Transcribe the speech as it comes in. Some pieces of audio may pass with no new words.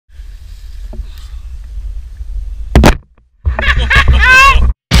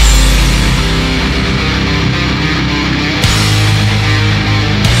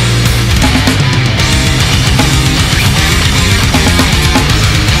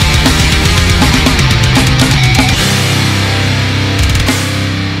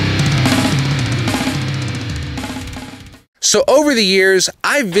So over the years,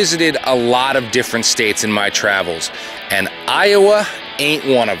 I've visited a lot of different states in my travels, and Iowa ain't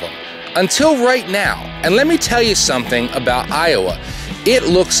one of them. Until right now. And let me tell you something about Iowa. It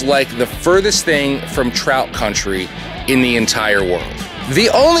looks like the furthest thing from trout country in the entire world. The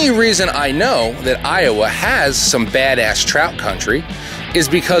only reason I know that Iowa has some badass trout country is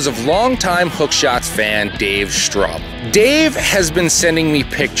because of longtime Hookshots fan Dave Strom. Dave has been sending me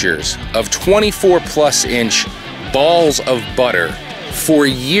pictures of 24+ inch balls of butter for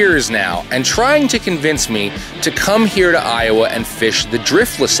years now and trying to convince me to come here to Iowa and fish the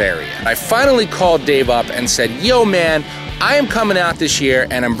Driftless area. I finally called Dave up and said, yo man, I am coming out this year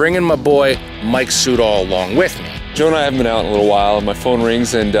and I'm bringing my boy Mike Soudal along with me. Joe and I haven't been out in a little while, and my phone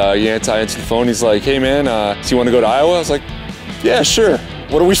rings and I answer the phone. He's like, hey man, so you want to go to Iowa? I was like, yeah, sure.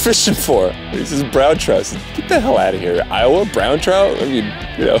 What are we fishing for? He says, brown trout. I said, get the hell out of here. Iowa, brown trout? I mean,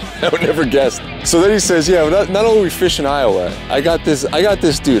 you know, I would never guess. So then he says, yeah, not only are we fishing Iowa, I got this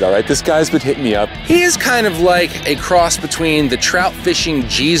dude, all right? This guy's been hitting me up. He is kind of like a cross between the trout fishing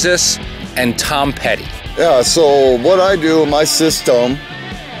Jesus and Tom Petty. Yeah, so what I do in my system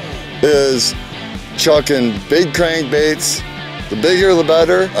is chucking big crankbaits. The bigger the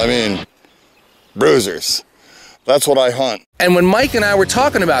better. I mean, bruisers. That's what I hunt. And when Mike and I were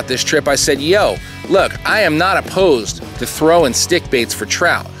talking about this trip, I said, yo, look, I am not opposed to throwing stick baits for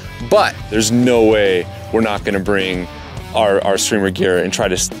trout, but there's no way we're not gonna bring our streamer gear and try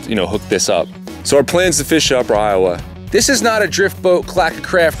to, you know, hook this up. So our plan's to fish Upper Iowa. This is not a drift boat,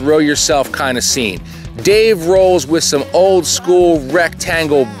 clack-a-craft, row yourself kind of scene. Dave rolls with some old school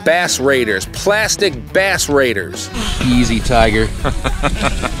rectangle bass raiders, plastic bass raiders. Easy, Tiger.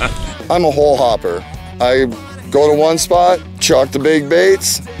 I'm a hole hopper. I go to one spot, chuck the big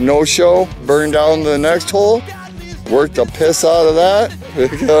baits, no show, burn down the next hole, work the piss out of that,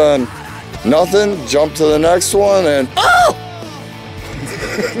 nothing, jump to the next one, and oh!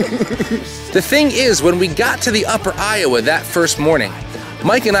 The thing is, when we got to the Upper Iowa that first morning,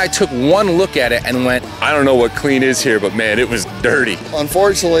 Mike and I took one look at it and went, I don't know what clean is here, but man, it was dirty.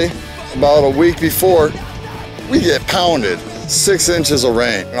 Unfortunately, about a week before, we get pounded, 6 inches of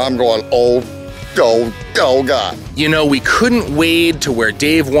rain, and I'm going, oh, go, God. You know, we couldn't wade to where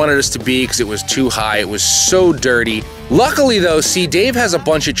Dave wanted us to be because it was too high. It was so dirty. Luckily though, see, Dave has a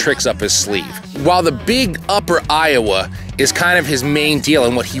bunch of tricks up his sleeve. While the big Upper Iowa is kind of his main deal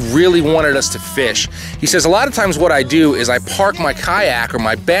and what he really wanted us to fish, he says a lot of times what I do is I park my kayak or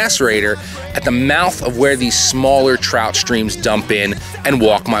my bass raider at the mouth of where these smaller trout streams dump in and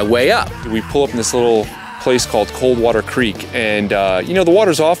walk my way up. We pull up in this little place called Coldwater Creek, and you know, the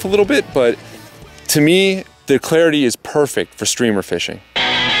water's off a little bit, but to me, the clarity is perfect for streamer fishing.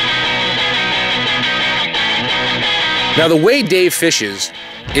 Now, the way Dave fishes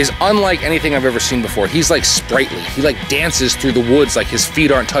is unlike anything I've ever seen before. He's like sprightly. He like dances through the woods like his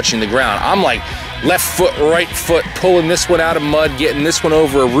feet aren't touching the ground. I'm like left foot, right foot, pulling this one out of mud, getting this one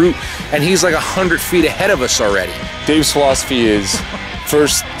over a root, and he's like 100 feet ahead of us already. Dave's philosophy is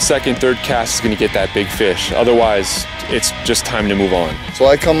first, second, third cast is gonna get that big fish. Otherwise, it's just time to move on. So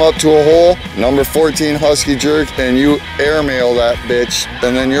I come up to a hole, number 14 Husky jerk, and you airmail that bitch,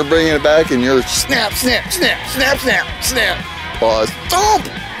 and then you're bringing it back and you're snap, snap, snap, snap, snap, snap. Pause, thump!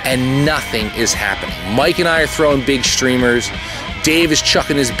 And nothing is happening. Mike and I are throwing big streamers. Dave is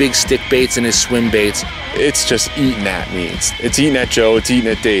chucking his big stick baits and his swim baits. It's just eating at me. It's eating at Joe, it's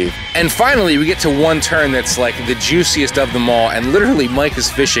eating at Dave. And finally, we get to one turn that's like the juiciest of them all, and literally Mike is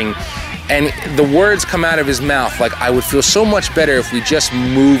fishing, and the words come out of his mouth like, I would feel so much better if we just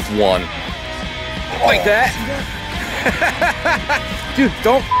moved one. Like that? Dude,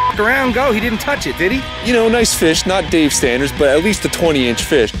 don't f around, go. He didn't touch it, did he? You know, nice fish, not Dave standards, but at least a 20-inch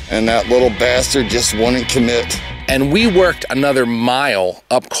fish. And that little bastard just wouldn't commit. And we worked another mile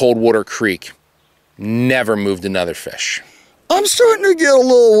up Coldwater Creek. Never moved another fish. I'm starting to get a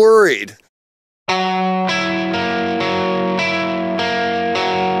little worried.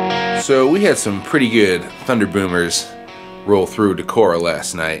 So we had some pretty good thunder boomers roll through Decorah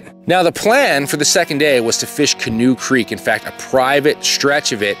last night. Now the plan for the second day was to fish Canoe Creek. In fact, a private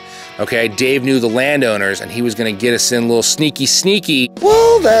stretch of it. Okay, Dave knew the landowners and he was gonna get us in a little sneaky.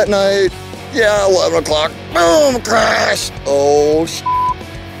 Well, that night, yeah, 11 o'clock, boom, crash. Oh,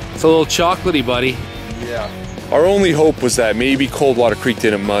 It's a little chocolatey, buddy. Yeah. Our only hope was that maybe Coldwater Creek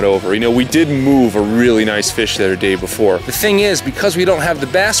didn't mud over. You know, we did move a really nice fish there the day before. The thing is, because we don't have the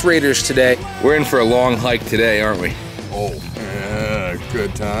bass raiders today, we're in for a long hike today, aren't we? Oh, yeah,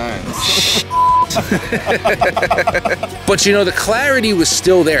 good times. But you know, the clarity was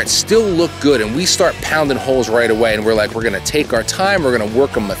still there. It still looked good, and we start pounding holes right away, and we're like, we're gonna take our time, we're gonna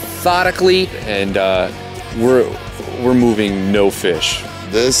work them methodically. And we're we're moving no fish.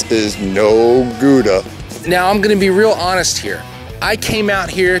 This is no Gouda. Now, I'm gonna be real honest here. I came out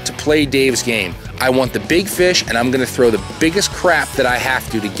here to play Dave's game. I want the big fish, and I'm gonna throw the biggest crap that I have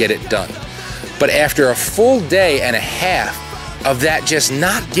to get it done. But after a full day and a half of that just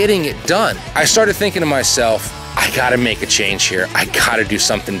not getting it done, I started thinking to myself, I gotta make a change here. I gotta do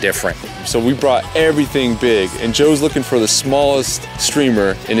something different. So we brought everything big, and Joe's looking for the smallest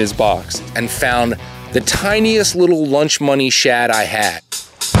streamer in his box. And found the tiniest little lunch money shad I had.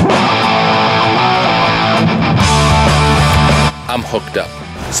 I'm hooked up.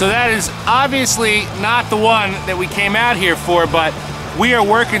 So that is obviously not the one that we came out here for, but we are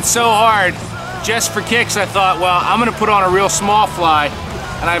working so hard. Just for kicks, I thought, well, I'm gonna put on a real small fly,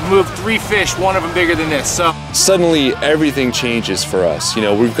 and I've moved 3 fish, one of them bigger than this. So suddenly everything changes for us. You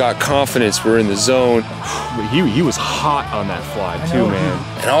know, we've got confidence, we're in the zone. He was hot on that fly too,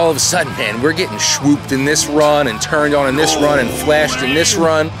 man. And all of a sudden, man, we're getting swooped in this run and turned on in this run and flashed in this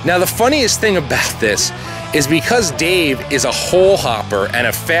run. Now, the funniest thing about this is because Dave is a hole hopper and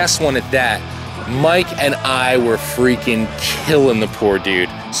a fast one at that, Mike and I were freaking killing the poor dude.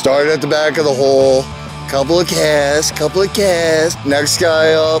 Started at the back of the hole, couple of casts. Next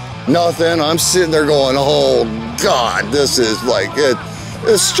guy up, nothing. I'm sitting there going, oh God, this is like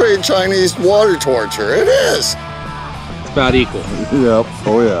it's straight Chinese water torture. It is. It's about equal. Yep.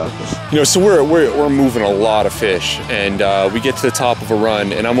 Oh yeah. You know, so we're moving a lot of fish, and we get to the top of a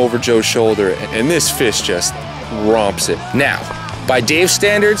run, and I'm over Joe's shoulder, and this fish just romps it. Now, by Dave's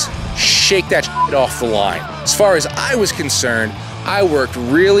standards, shake that shit off the line. As far as I was concerned, I worked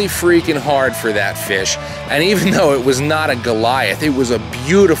really freaking hard for that fish, and even though it was not a Goliath, it was a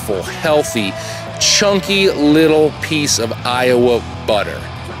beautiful, healthy, chunky little piece of Iowa butter.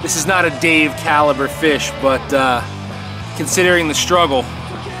 this is not a Dave caliber fish, but considering the struggle,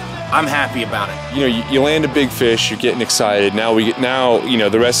 I'm happy about it. You know, you land a big fish, you're getting excited. Now you know,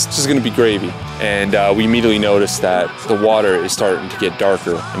 the rest is just gonna be gravy. And we immediately notice that the water is starting to get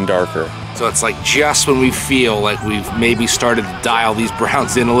darker and darker. So it's like just when we feel like we've maybe started to dial these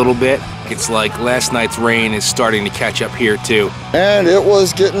browns in a little bit, it's like last night's rain is starting to catch up here too. And it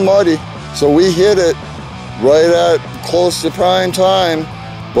was getting muddy. So we hit it right at close to prime time,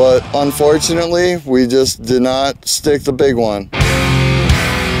 but unfortunately, we just did not stick the big one.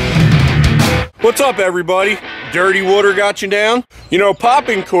 What's up, everybody? Dirty water got you down? You know,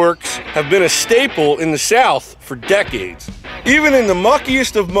 popping corks have been a staple in the South for decades. Even in the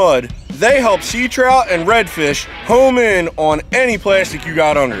muckiest of mud, they help sea trout and redfish home in on any plastic you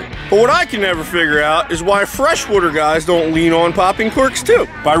got under it. But what I can never figure out is why freshwater guys don't lean on popping corks too.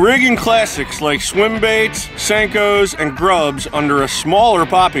 By rigging classics like swim baits, Senkos, and grubs under a smaller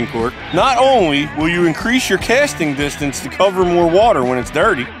popping cork, not only will you increase your casting distance to cover more water when it's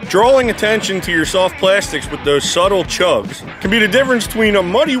dirty, drawing attention to your soft plastics with those subtle chugs can be the difference between a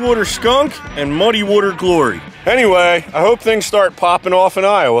muddy water skunk and muddy water glory. Anyway, I hope things start popping off in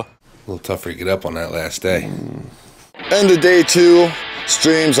Iowa. A little tougher to get up on that last day. End of day 2,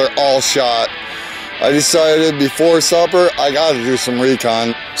 streams are all shot. I decided before supper, I gotta do some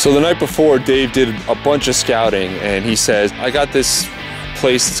recon. So the night before, Dave did a bunch of scouting, and he says, I got this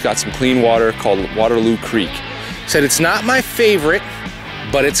place that's got some clean water called Waterloo Creek. Said it's not my favorite,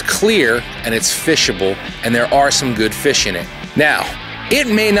 but it's clear and it's fishable, and there are some good fish in it. Now, it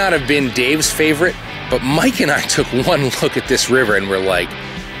may not have been Dave's favorite, but Mike and I took one look at this river and we're like,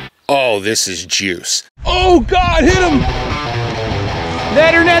 oh, this is juice. Oh God, hit him!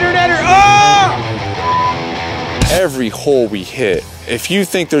 Netter, netter, netter, oh! Every hole we hit, if you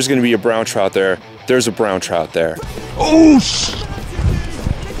think there's gonna be a brown trout there, there's a brown trout there. Oh,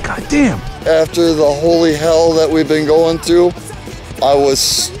 God damn. After the holy hell that we've been going through, I was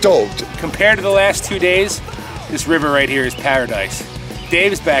stoked. Compared to the last 2 days, this river right here is paradise.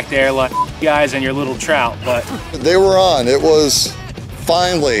 Dave's back there like guys and your little trout, but They were on. It was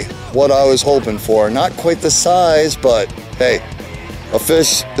finally what I was hoping for. Not quite the size, but hey, a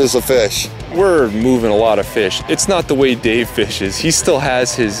fish is a fish. We're moving a lot of fish. It's not the way Dave fishes. He still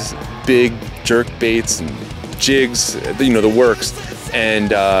has his big jerk baits and jigs, you know, the works.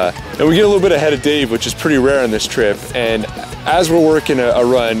 And we get a little bit ahead of Dave, which is pretty rare on this trip. And as we're working a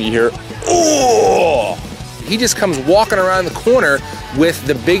run, you hear, oh! He just comes walking around the corner with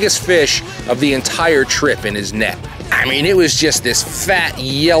the biggest fish of the entire trip in his net. I mean, it was just this fat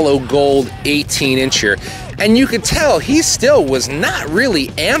yellow gold 18-incher, and you could tell he still was not really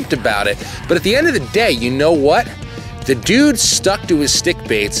amped about it. But at the end of the day, you know what? The dude stuck to his stick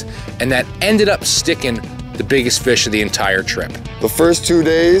baits, and that ended up sticking the biggest fish of the entire trip. The first 2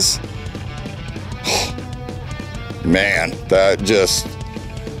 days, man, that just,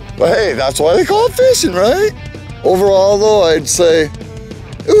 but hey, that's why they call it fishing, right? Overall though, I'd say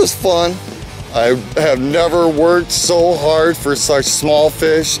it was fun. I have never worked so hard for such small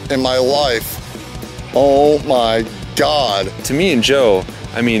fish in my life. Oh my God. To me and Joe,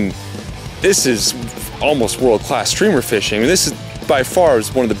 I mean, this is almost world-class streamer fishing. I mean, this is by far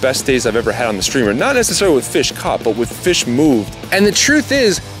is one of the best days I've ever had on the streamer. Not necessarily with fish caught, but with fish moved. And the truth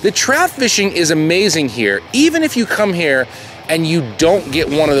is, the trout fishing is amazing here, even if you come here and you don't get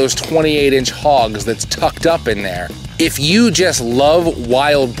one of those 28-inch hogs that's tucked up in there. If you just love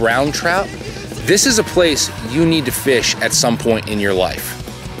wild brown trout, this is a place you need to fish at some point in your life.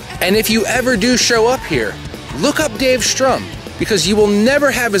 And if you ever do show up here, look up Dave Strom, because you will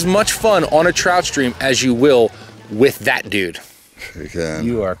never have as much fun on a trout stream as you will with that dude. Again.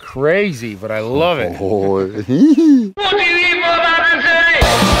 You are crazy, but I love it.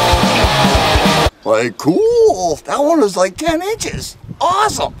 Like, cool. That one was like 10 inches.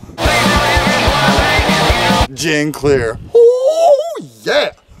 Awesome. Jing clear. Oh,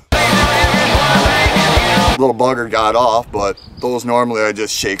 yeah. Little bugger got off, but those normally I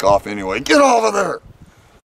just shake off anyway. Get over there.